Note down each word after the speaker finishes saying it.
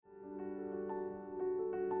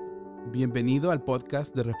Bienvenido al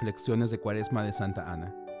podcast de Reflexiones de Cuaresma de Santa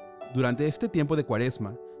Ana. Durante este tiempo de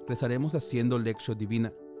Cuaresma, rezaremos haciendo Lectio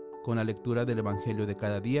Divina, con la lectura del Evangelio de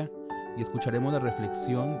cada día, y escucharemos la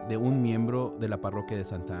reflexión de un miembro de la parroquia de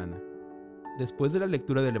Santa Ana. Después de la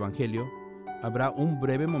lectura del Evangelio, habrá un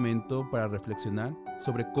breve momento para reflexionar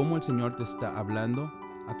sobre cómo el Señor te está hablando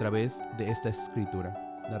a través de esta escritura.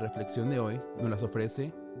 La reflexión de hoy nos las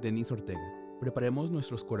ofrece Denis Ortega. Preparemos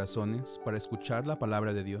nuestros corazones para escuchar la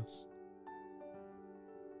palabra de Dios.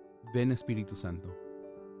 Ven Espíritu Santo.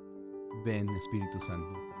 Ven Espíritu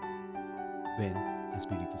Santo. Ven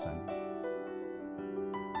Espíritu Santo.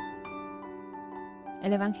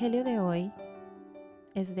 El Evangelio de hoy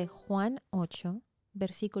es de Juan 8,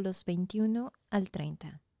 versículos 21 al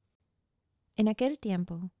 30. En aquel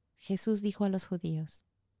tiempo, Jesús dijo a los judíos: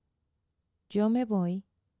 Yo me voy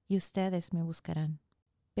y ustedes me buscarán,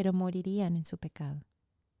 pero morirían en su pecado.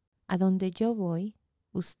 A donde yo voy,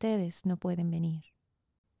 ustedes no pueden venir.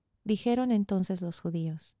 Dijeron entonces los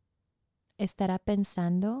judíos: ¿Estará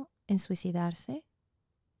pensando en suicidarse?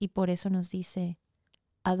 Y por eso nos dice: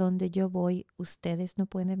 ¿A donde yo voy, ustedes no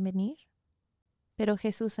pueden venir? Pero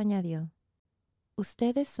Jesús añadió: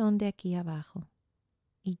 Ustedes son de aquí abajo,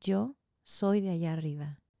 y yo soy de allá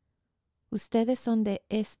arriba. Ustedes son de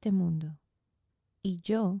este mundo, y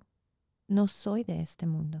yo no soy de este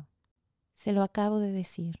mundo. Se lo acabo de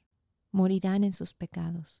decir: morirán en sus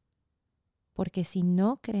pecados, porque si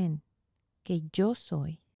no creen que yo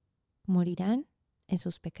soy, morirán en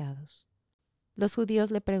sus pecados. Los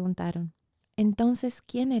judíos le preguntaron: Entonces,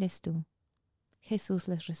 ¿quién eres tú? Jesús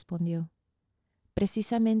les respondió: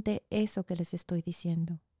 Precisamente eso que les estoy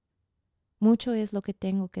diciendo. Mucho es lo que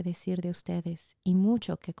tengo que decir de ustedes y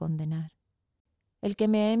mucho que condenar. El que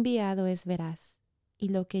me ha enviado es veraz, y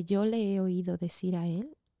lo que yo le he oído decir a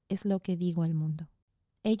él es lo que digo al mundo.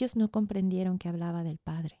 Ellos no comprendieron que hablaba del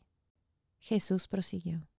Padre. Jesús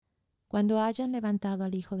prosiguió: Cuando hayan levantado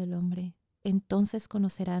al Hijo del Hombre, entonces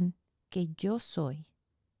conocerán que yo soy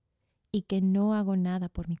y que no hago nada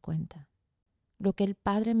por mi cuenta. Lo que el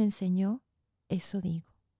Padre me enseñó, eso digo.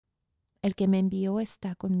 El que me envió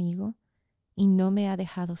está conmigo y no me ha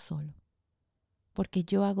dejado solo, porque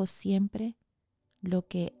yo hago siempre lo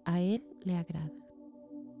que a él le agrada.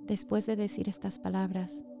 Después de decir estas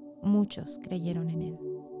palabras, muchos creyeron en él.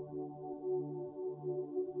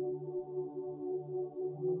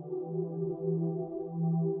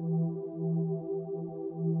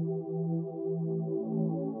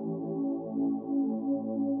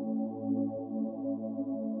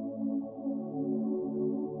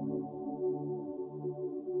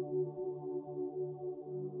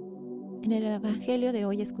 En el Evangelio de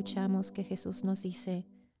hoy escuchamos que Jesús nos dice: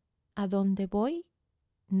 A donde voy,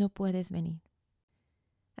 no puedes venir.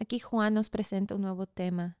 Aquí Juan nos presenta un nuevo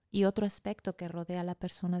tema y otro aspecto que rodea a la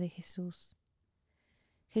persona de Jesús.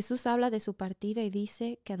 Jesús habla de su partida y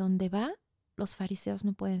dice que a donde va, los fariseos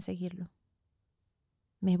no pueden seguirlo.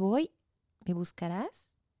 Me voy, me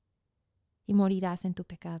buscarás y morirás en tu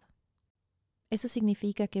pecado. Eso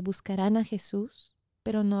significa que buscarán a Jesús,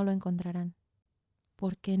 pero no lo encontrarán,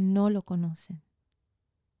 porque no lo conocen.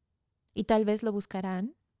 Y tal vez lo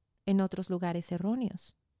buscarán en otros lugares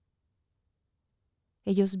erróneos.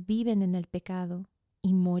 Ellos viven en el pecado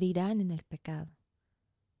y morirán en el pecado,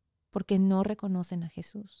 porque no reconocen a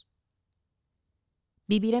Jesús.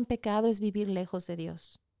 Vivir en pecado es vivir lejos de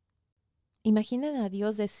Dios. Imaginan a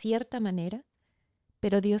Dios de cierta manera,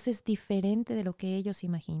 pero Dios es diferente de lo que ellos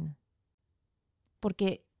imaginan.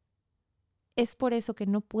 Porque es por eso que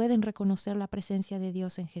no pueden reconocer la presencia de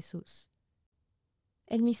Dios en Jesús.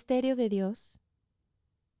 El misterio de Dios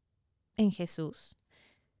en Jesús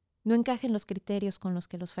no encaja en los criterios con los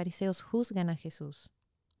que los fariseos juzgan a Jesús.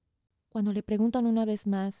 Cuando le preguntan una vez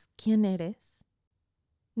más: ¿Quién eres?,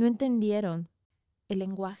 no entendieron el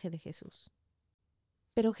lenguaje de Jesús.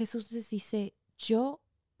 Pero Jesús les dice: Yo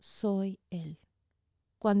soy Él.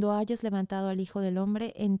 Cuando hayas levantado al Hijo del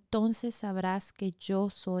Hombre, entonces sabrás que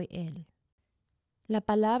yo soy Él. La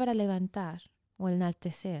palabra levantar o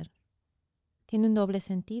enaltecer tiene un doble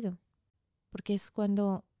sentido, porque es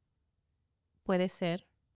cuando puede ser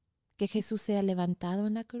que Jesús sea levantado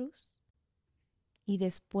en la cruz y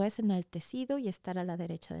después enaltecido y estar a la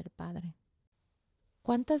derecha del Padre.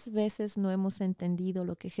 ¿Cuántas veces no hemos entendido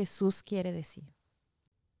lo que Jesús quiere decir?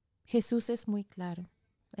 Jesús es muy claro: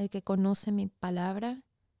 el que conoce mi palabra,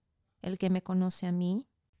 el que me conoce a mí,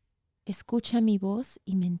 escucha mi voz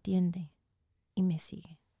y me entiende y me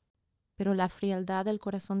sigue. Pero la frialdad del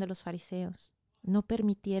corazón de los fariseos no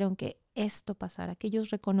permitieron que esto pasara, que ellos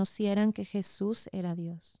reconocieran que Jesús era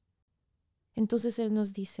Dios. Entonces Él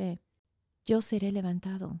nos dice: yo seré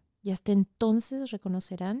levantado y hasta entonces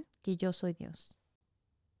reconocerán que yo soy Dios.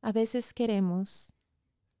 A veces queremos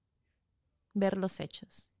ver los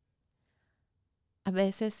hechos. A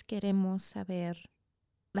veces queremos saber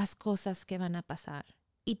las cosas que van a pasar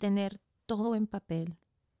y tener todo en papel.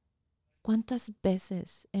 ¿Cuántas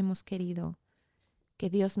veces hemos querido que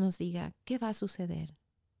Dios nos diga qué va a suceder?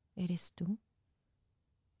 ¿Eres tú?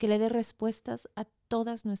 Que le dé respuestas a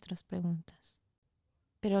todas nuestras preguntas.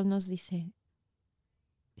 Pero Él nos dice,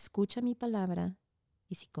 escucha mi palabra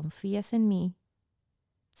y si confías en mí,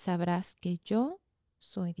 sabrás que yo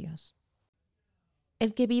soy Dios.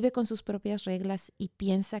 El que vive con sus propias reglas y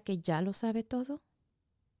piensa que ya lo sabe todo,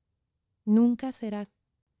 nunca será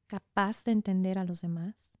capaz de entender a los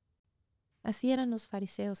demás. Así eran los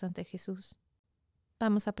fariseos ante Jesús.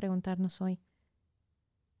 Vamos a preguntarnos hoy,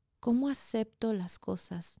 ¿cómo acepto las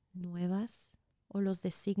cosas nuevas o los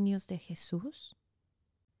designios de Jesús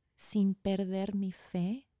sin perder mi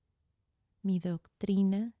fe, mi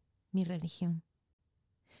doctrina, mi religión?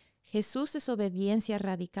 Jesús es obediencia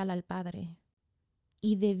radical al Padre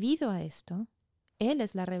y debido a esto, Él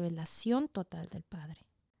es la revelación total del Padre.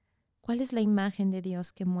 ¿Cuál es la imagen de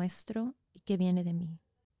Dios que muestro y que viene de mí?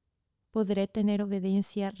 ¿Podré tener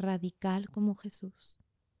obediencia radical como Jesús?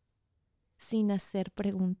 Sin hacer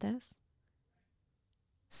preguntas.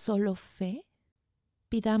 ¿Solo fe?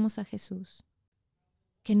 Pidamos a Jesús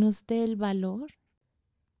que nos dé el valor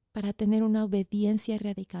para tener una obediencia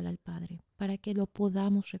radical al Padre, para que lo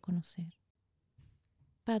podamos reconocer.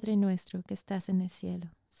 Padre nuestro que estás en el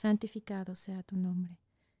cielo, santificado sea tu nombre.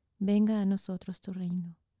 Venga a nosotros tu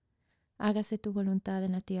reino. Hágase tu voluntad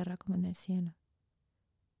en la tierra como en el cielo.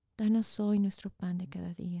 Danos hoy nuestro pan de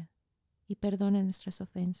cada día y perdona nuestras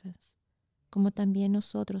ofensas, como también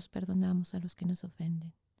nosotros perdonamos a los que nos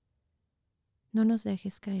ofenden. No nos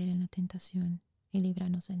dejes caer en la tentación y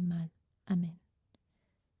líbranos del mal. Amén.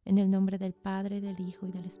 En el nombre del Padre, del Hijo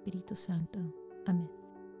y del Espíritu Santo. Amén.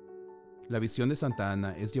 La visión de Santa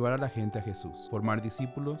Ana es llevar a la gente a Jesús, formar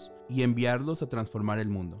discípulos y enviarlos a transformar el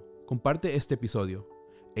mundo. Comparte este episodio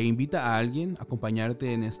e invita a alguien a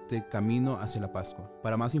acompañarte en este camino hacia la Pascua.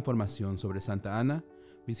 Para más información sobre Santa Ana,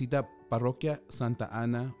 visita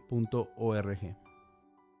parroquiasantaana.org.